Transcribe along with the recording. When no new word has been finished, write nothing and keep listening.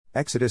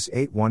Exodus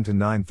 8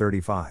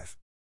 1-9:35.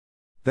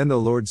 Then the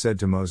Lord said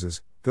to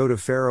Moses, Go to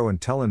Pharaoh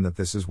and tell him that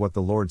this is what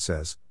the Lord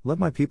says, Let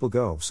my people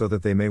go so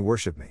that they may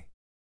worship me.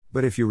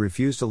 But if you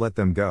refuse to let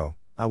them go,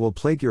 I will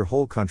plague your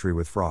whole country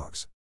with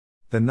frogs.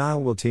 The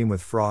Nile will teem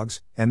with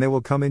frogs, and they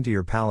will come into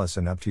your palace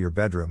and up to your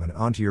bedroom and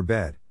onto your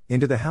bed,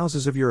 into the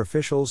houses of your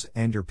officials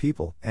and your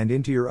people, and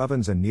into your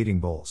ovens and kneading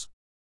bowls.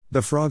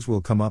 The frogs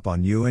will come up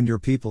on you and your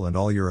people and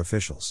all your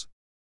officials.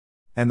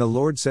 And the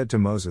Lord said to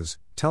Moses,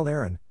 Tell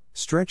Aaron,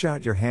 Stretch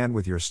out your hand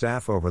with your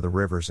staff over the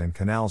rivers and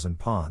canals and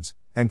ponds,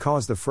 and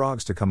cause the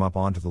frogs to come up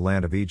onto the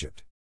land of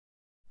Egypt.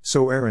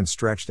 So Aaron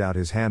stretched out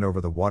his hand over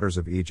the waters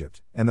of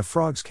Egypt, and the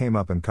frogs came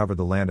up and covered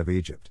the land of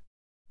Egypt.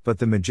 But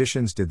the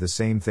magicians did the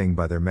same thing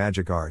by their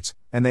magic arts,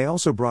 and they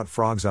also brought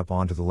frogs up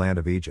onto the land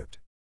of Egypt.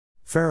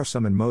 Pharaoh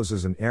summoned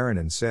Moses and Aaron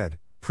and said,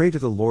 Pray to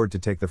the Lord to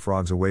take the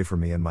frogs away from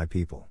me and my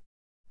people.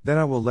 Then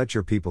I will let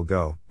your people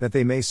go, that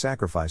they may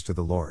sacrifice to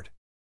the Lord.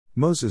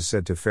 Moses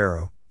said to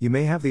Pharaoh, You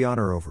may have the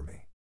honor over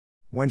me.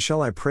 When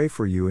shall I pray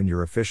for you and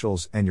your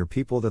officials and your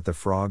people that the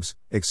frogs,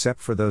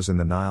 except for those in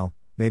the Nile,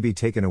 may be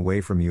taken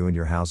away from you and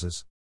your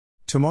houses?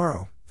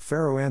 Tomorrow,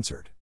 Pharaoh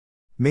answered.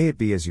 May it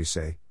be as you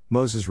say,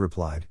 Moses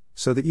replied,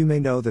 so that you may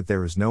know that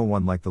there is no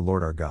one like the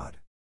Lord our God.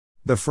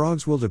 The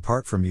frogs will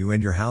depart from you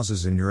and your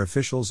houses and your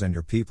officials and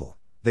your people,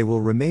 they will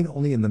remain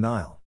only in the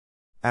Nile.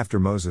 After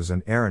Moses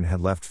and Aaron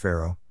had left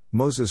Pharaoh,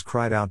 Moses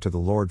cried out to the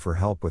Lord for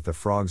help with the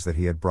frogs that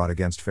he had brought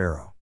against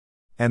Pharaoh.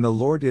 And the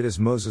Lord did as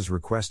Moses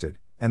requested,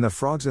 and the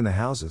frogs in the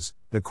houses,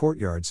 the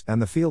courtyards,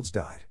 and the fields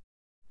died.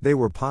 They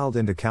were piled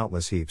into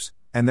countless heaps,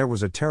 and there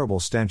was a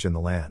terrible stench in the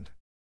land.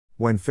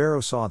 When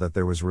Pharaoh saw that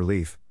there was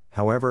relief,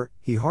 however,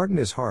 he hardened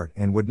his heart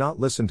and would not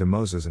listen to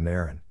Moses and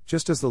Aaron,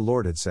 just as the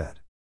Lord had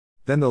said.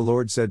 Then the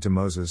Lord said to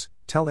Moses,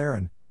 Tell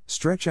Aaron,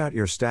 Stretch out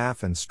your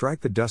staff and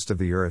strike the dust of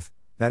the earth,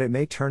 that it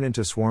may turn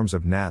into swarms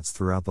of gnats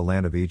throughout the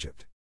land of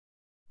Egypt.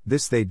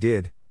 This they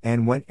did,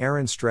 and when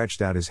Aaron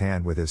stretched out his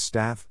hand with his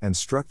staff and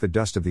struck the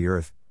dust of the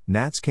earth,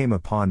 gnats came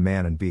upon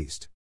man and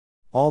beast.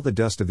 All the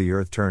dust of the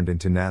earth turned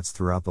into gnats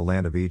throughout the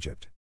land of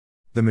Egypt.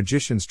 The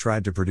magicians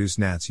tried to produce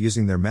gnats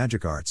using their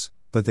magic arts,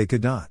 but they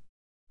could not.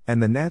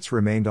 And the gnats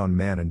remained on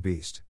man and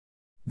beast.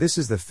 This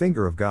is the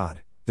finger of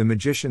God, the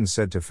magicians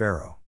said to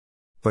Pharaoh.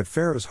 But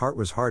Pharaoh's heart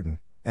was hardened,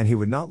 and he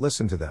would not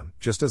listen to them,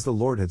 just as the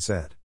Lord had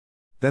said.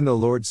 Then the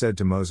Lord said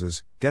to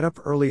Moses, Get up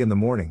early in the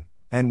morning,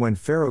 and when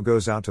Pharaoh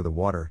goes out to the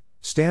water,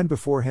 stand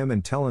before him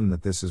and tell him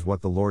that this is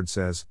what the Lord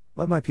says,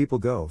 Let my people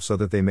go so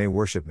that they may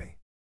worship me.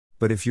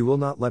 But if you will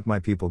not let my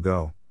people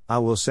go, I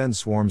will send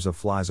swarms of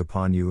flies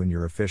upon you and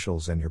your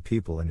officials and your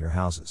people and your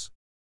houses.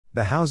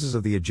 The houses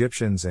of the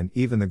Egyptians and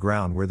even the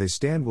ground where they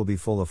stand will be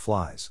full of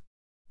flies.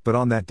 But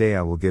on that day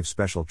I will give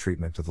special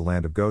treatment to the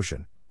land of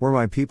Goshen, where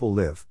my people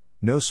live,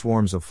 no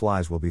swarms of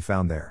flies will be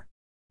found there.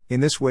 In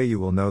this way you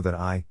will know that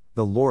I,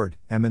 the Lord,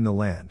 am in the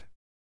land.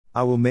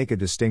 I will make a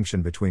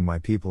distinction between my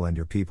people and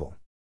your people.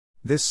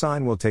 This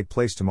sign will take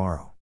place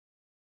tomorrow.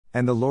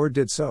 And the Lord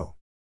did so.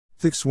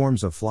 Thick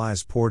swarms of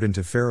flies poured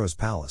into Pharaoh's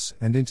palace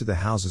and into the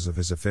houses of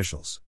his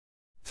officials.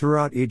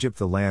 Throughout Egypt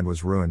the land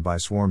was ruined by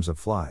swarms of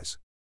flies.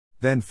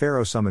 Then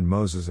Pharaoh summoned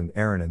Moses and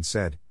Aaron and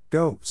said,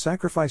 Go,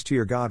 sacrifice to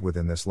your God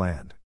within this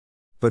land.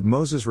 But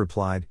Moses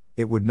replied,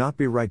 It would not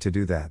be right to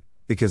do that,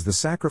 because the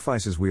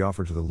sacrifices we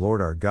offer to the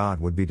Lord our God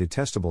would be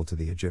detestable to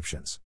the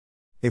Egyptians.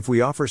 If we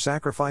offer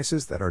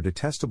sacrifices that are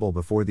detestable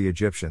before the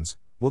Egyptians,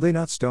 will they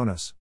not stone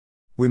us?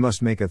 We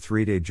must make a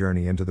 3-day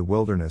journey into the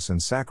wilderness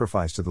and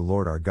sacrifice to the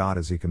Lord our God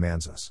as he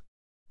commands us.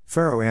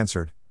 Pharaoh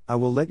answered, I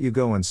will let you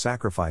go and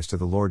sacrifice to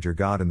the Lord your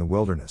God in the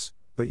wilderness,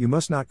 but you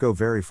must not go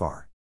very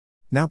far.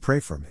 Now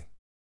pray for me.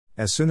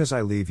 As soon as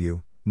I leave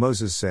you,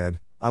 Moses said,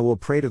 I will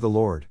pray to the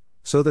Lord,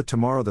 so that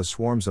tomorrow the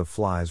swarms of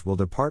flies will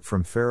depart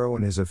from Pharaoh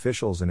and his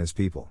officials and his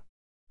people.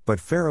 But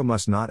Pharaoh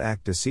must not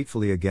act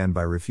deceitfully again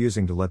by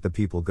refusing to let the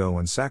people go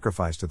and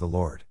sacrifice to the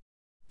Lord.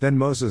 Then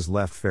Moses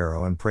left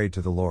Pharaoh and prayed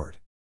to the Lord.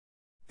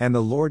 And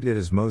the Lord did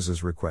as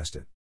Moses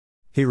requested.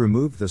 He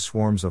removed the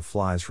swarms of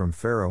flies from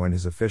Pharaoh and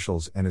his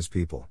officials and his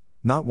people,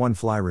 not one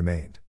fly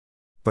remained.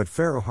 But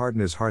Pharaoh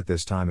hardened his heart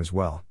this time as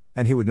well,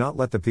 and he would not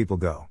let the people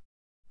go.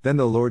 Then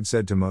the Lord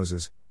said to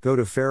Moses, Go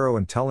to Pharaoh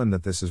and tell him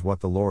that this is what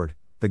the Lord,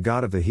 the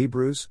God of the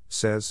Hebrews,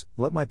 says,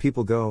 Let my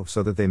people go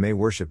so that they may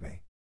worship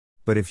me.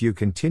 But if you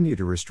continue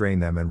to restrain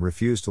them and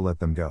refuse to let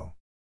them go,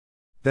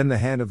 then the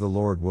hand of the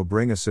Lord will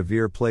bring a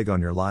severe plague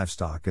on your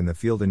livestock in the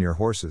field and your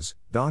horses,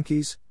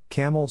 donkeys,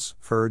 camels,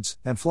 herds,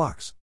 and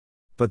flocks.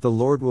 But the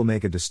Lord will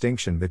make a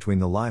distinction between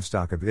the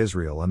livestock of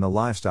Israel and the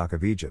livestock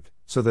of Egypt,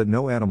 so that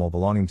no animal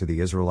belonging to the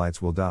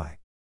Israelites will die.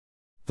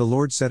 The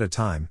Lord set a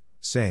time,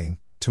 saying,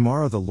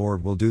 Tomorrow the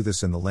Lord will do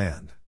this in the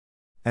land.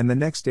 And the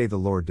next day the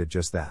Lord did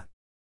just that.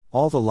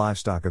 All the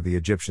livestock of the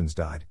Egyptians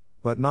died,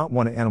 but not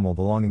one animal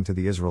belonging to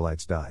the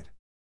Israelites died.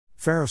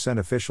 Pharaoh sent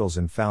officials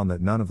and found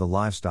that none of the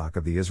livestock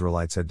of the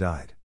Israelites had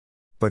died.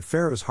 But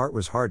Pharaoh's heart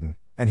was hardened,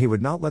 and he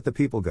would not let the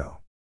people go.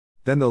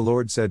 Then the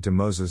Lord said to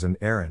Moses and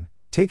Aaron,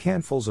 Take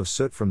handfuls of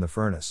soot from the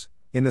furnace.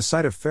 In the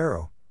sight of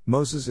Pharaoh,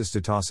 Moses is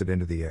to toss it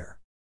into the air.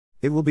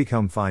 It will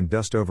become fine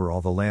dust over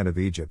all the land of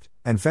Egypt,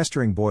 and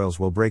festering boils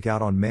will break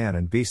out on man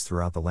and beast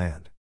throughout the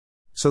land.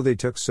 So they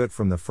took soot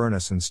from the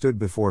furnace and stood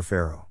before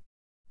Pharaoh.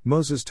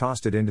 Moses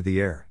tossed it into the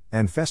air,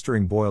 and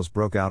festering boils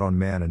broke out on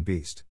man and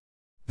beast.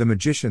 The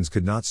magicians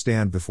could not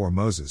stand before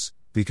Moses,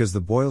 because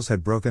the boils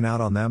had broken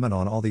out on them and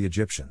on all the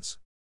Egyptians.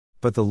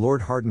 But the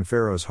Lord hardened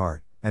Pharaoh's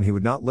heart, and he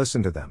would not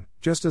listen to them,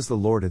 just as the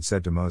Lord had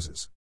said to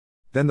Moses.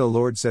 Then the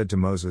Lord said to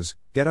Moses,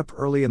 "Get up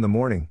early in the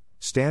morning,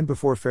 stand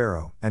before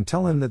Pharaoh, and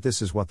tell him that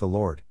this is what the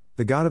Lord,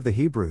 the God of the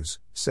Hebrews,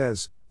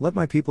 says, Let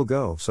my people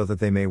go so that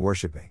they may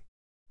worship me.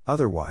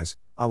 Otherwise,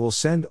 I will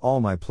send all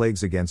my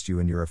plagues against you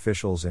and your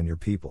officials and your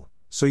people,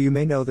 so you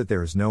may know that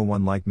there is no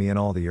one like me in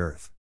all the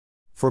earth.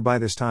 For by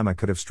this time I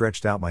could have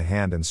stretched out my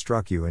hand and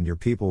struck you and your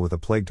people with a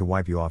plague to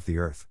wipe you off the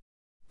earth.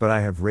 But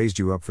I have raised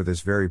you up for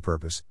this very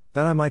purpose,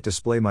 that I might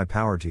display my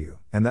power to you,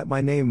 and that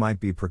my name might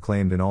be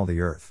proclaimed in all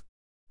the earth.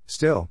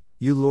 Still,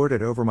 you lord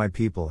it over my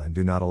people and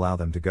do not allow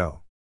them to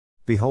go.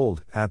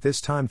 Behold, at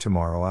this time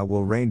tomorrow I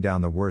will rain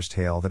down the worst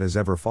hail that has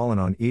ever fallen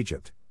on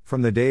Egypt,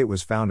 from the day it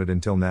was founded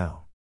until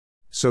now.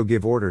 So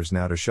give orders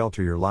now to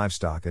shelter your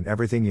livestock and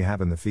everything you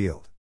have in the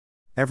field.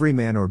 Every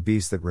man or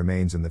beast that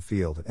remains in the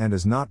field and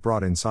is not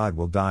brought inside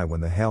will die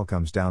when the hail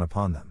comes down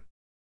upon them."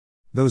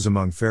 Those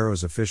among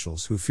Pharaoh's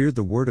officials who feared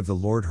the word of the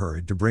Lord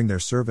hurried to bring their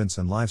servants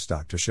and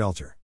livestock to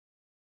shelter.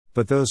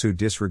 But those who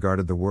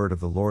disregarded the word of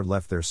the Lord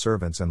left their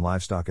servants and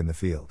livestock in the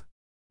field.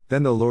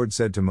 Then the Lord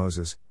said to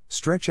Moses,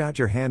 "Stretch out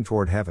your hand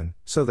toward heaven,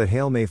 so that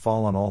hail may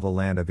fall on all the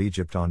land of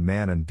Egypt, on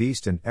man and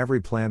beast and every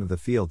plant of the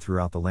field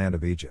throughout the land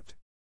of Egypt."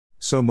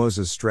 So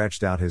Moses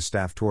stretched out his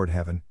staff toward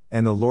heaven,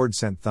 and the Lord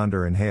sent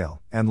thunder and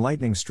hail, and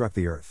lightning struck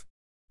the earth.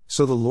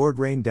 So the Lord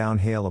rained down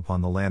hail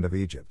upon the land of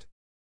Egypt.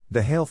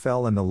 The hail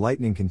fell and the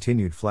lightning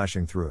continued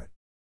flashing through it.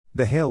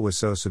 The hail was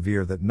so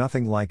severe that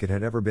nothing like it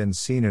had ever been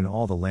seen in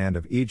all the land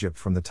of Egypt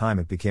from the time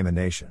it became a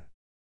nation.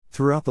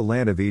 Throughout the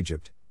land of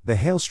Egypt, the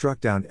hail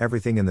struck down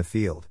everything in the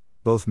field,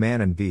 both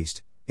man and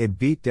beast. It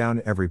beat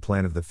down every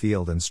plant of the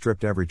field and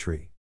stripped every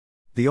tree.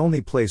 The only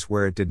place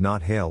where it did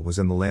not hail was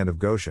in the land of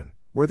Goshen,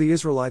 where the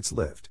Israelites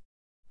lived.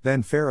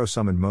 Then Pharaoh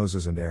summoned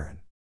Moses and Aaron.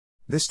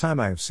 "This time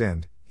I have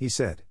sinned," he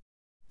said.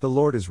 "The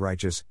Lord is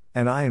righteous,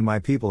 and I and my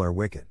people are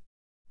wicked.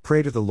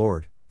 Pray to the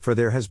Lord, for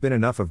there has been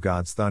enough of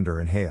God's thunder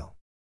and hail.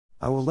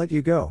 I will let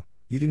you go,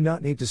 you do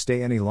not need to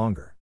stay any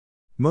longer."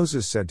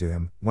 Moses said to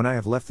him, "When I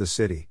have left the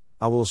city,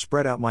 I will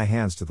spread out my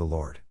hands to the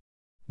Lord.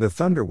 The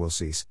thunder will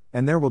cease,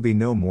 and there will be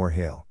no more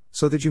hail,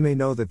 so that you may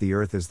know that the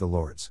earth is the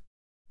Lord's.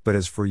 But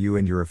as for you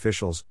and your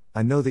officials,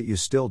 I know that you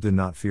still do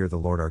not fear the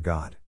Lord our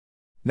God."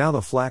 Now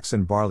the flax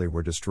and barley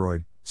were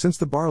destroyed, since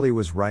the barley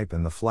was ripe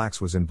and the flax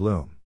was in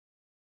bloom.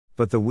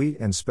 But the wheat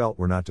and spelt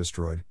were not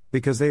destroyed,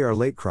 because they are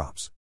late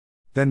crops.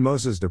 Then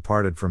Moses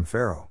departed from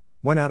Pharaoh,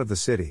 went out of the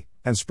city,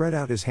 and spread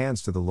out his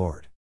hands to the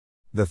Lord.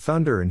 The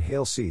thunder and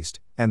hail ceased,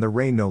 and the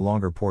rain no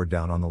longer poured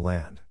down on the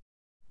land.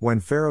 When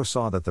Pharaoh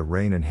saw that the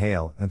rain and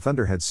hail and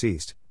thunder had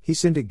ceased, he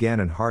sinned again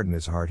and hardened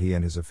his heart, he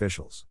and his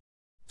officials.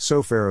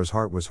 So Pharaoh's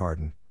heart was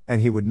hardened, and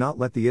he would not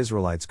let the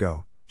Israelites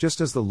go, just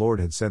as the Lord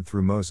had said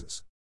through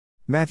Moses.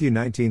 Matthew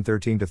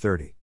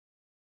 19:13-30.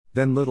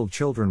 Then little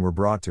children were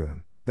brought to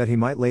him, that he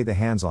might lay the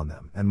hands on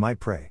them and might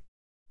pray.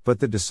 But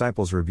the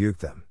disciples rebuked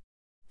them.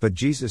 But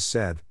Jesus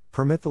said,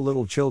 "Permit the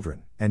little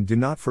children, and do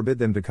not forbid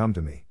them to come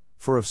to me,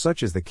 for of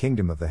such is the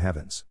kingdom of the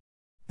heavens."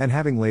 And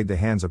having laid the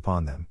hands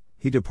upon them,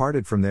 he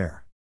departed from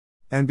there.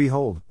 And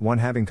behold, one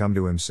having come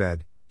to him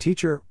said,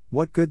 "Teacher,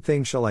 what good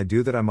thing shall I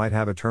do that I might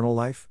have eternal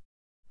life?"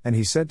 And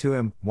he said to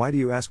him, "Why do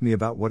you ask me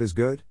about what is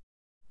good?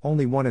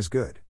 Only one is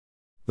good.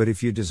 But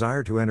if you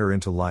desire to enter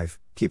into life,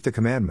 keep the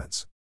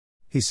commandments."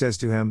 He says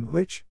to him,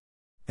 "Which?"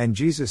 And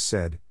Jesus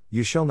said,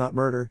 "You shall not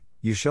murder,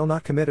 you shall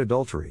not commit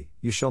adultery,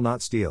 you shall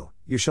not steal,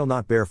 you shall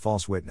not bear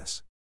false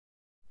witness.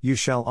 You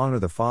shall honor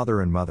the father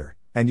and mother,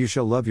 and you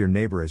shall love your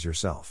neighbor as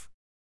yourself."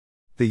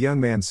 The young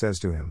man says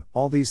to him,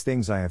 "All these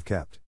things I have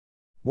kept.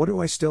 What do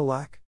I still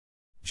lack?"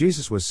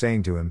 Jesus was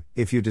saying to him,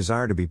 "If you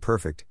desire to be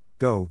perfect,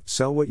 go,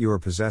 sell what you are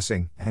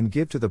possessing, and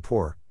give to the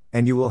poor,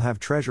 and you will have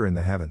treasure in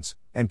the heavens,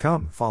 and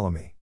come, follow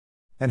me."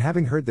 And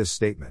having heard this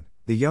statement,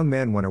 the young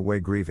man went away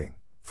grieving,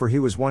 for he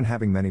was one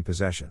having many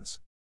possessions.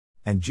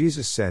 And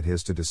Jesus said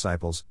his to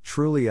disciples,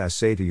 "Truly I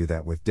say to you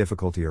that with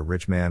difficulty a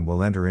rich man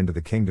will enter into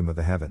the kingdom of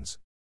the heavens.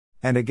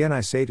 And again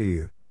I say to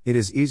you, it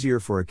is easier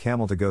for a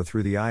camel to go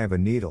through the eye of a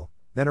needle,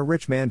 than a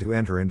rich man to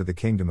enter into the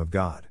kingdom of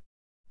God."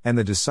 And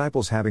the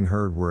disciples having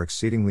heard were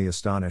exceedingly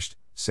astonished,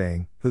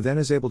 saying, "Who then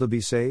is able to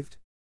be saved?"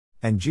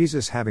 And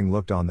Jesus having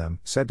looked on them,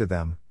 said to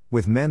them,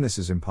 "With men this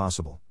is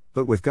impossible,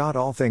 but with God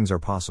all things are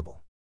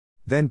possible."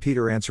 Then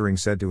Peter answering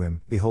said to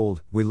him,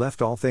 "Behold, we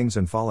left all things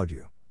and followed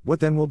you, what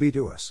then will be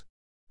to us?"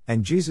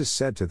 And Jesus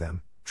said to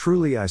them,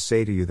 "Truly I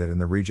say to you that in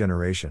the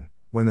regeneration,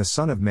 when the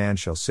Son of Man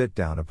shall sit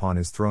down upon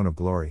his throne of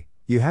glory,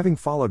 you having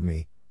followed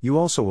me, you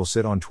also will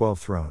sit on 12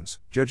 thrones,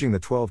 judging the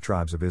 12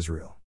 tribes of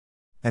Israel.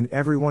 And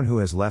everyone who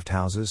has left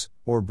houses,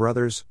 or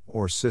brothers,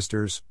 or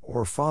sisters,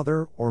 or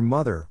father, or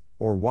mother,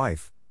 or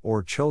wife,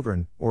 or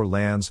children, or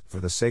lands, for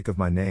the sake of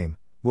my name,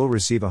 will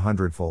receive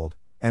 100-fold,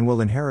 and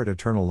will inherit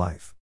eternal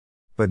life.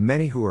 But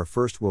many who are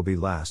first will be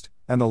last,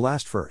 and the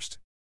last first.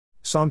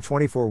 Psalm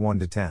 24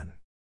 1-10.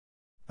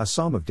 A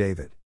Psalm of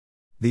David.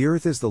 The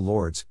earth is the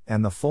Lord's,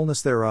 and the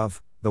fullness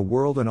thereof, the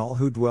world and all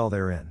who dwell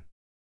therein.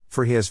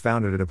 For he has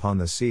founded it upon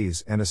the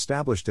seas and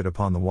established it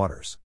upon the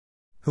waters.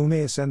 Who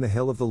may ascend the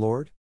hill of the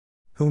Lord?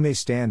 Who may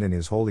stand in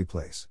his holy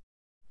place?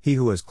 He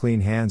who has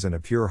clean hands and a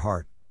pure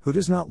heart, who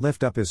does not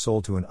lift up his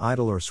soul to an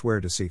idol or swear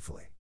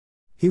deceitfully.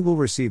 He will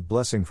receive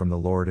blessing from the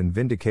Lord and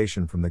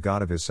vindication from the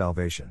God of his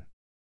salvation.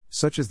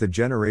 Such is the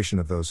generation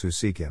of those who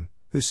seek him,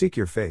 who seek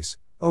your face,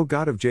 O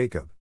God of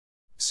Jacob.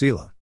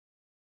 Selah.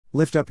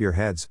 Lift up your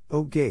heads,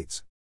 O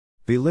gates.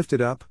 Be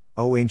lifted up,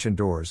 O ancient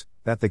doors,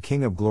 that the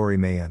King of glory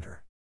may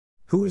enter.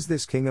 Who is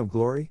this King of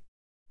glory?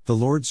 The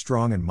Lord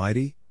strong and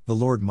mighty, the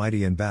Lord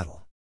mighty in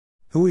battle.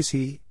 Who is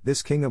he,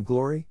 this King of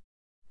glory?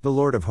 The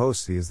Lord of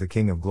hosts, he is the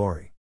King of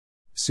glory.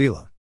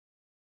 Selah.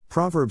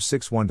 Proverbs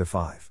 6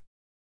 1-5.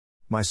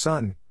 My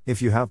son,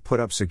 if you have put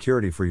up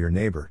security for your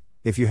neighbor,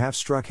 if you have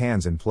struck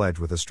hands in pledge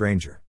with a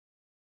stranger,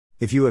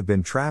 if you have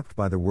been trapped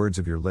by the words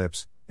of your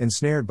lips,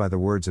 ensnared by the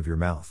words of your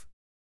mouth,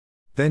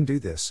 then do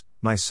this,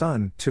 my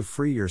son, to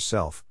free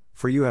yourself,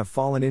 for you have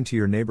fallen into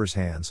your neighbor's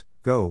hands.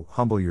 Go,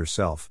 humble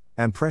yourself,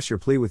 and press your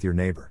plea with your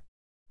neighbor.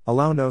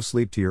 Allow no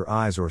sleep to your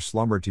eyes or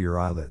slumber to your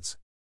eyelids.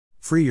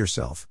 Free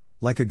yourself,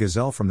 like a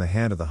gazelle from the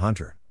hand of the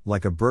hunter,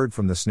 like a bird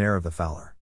from the snare of the fowler.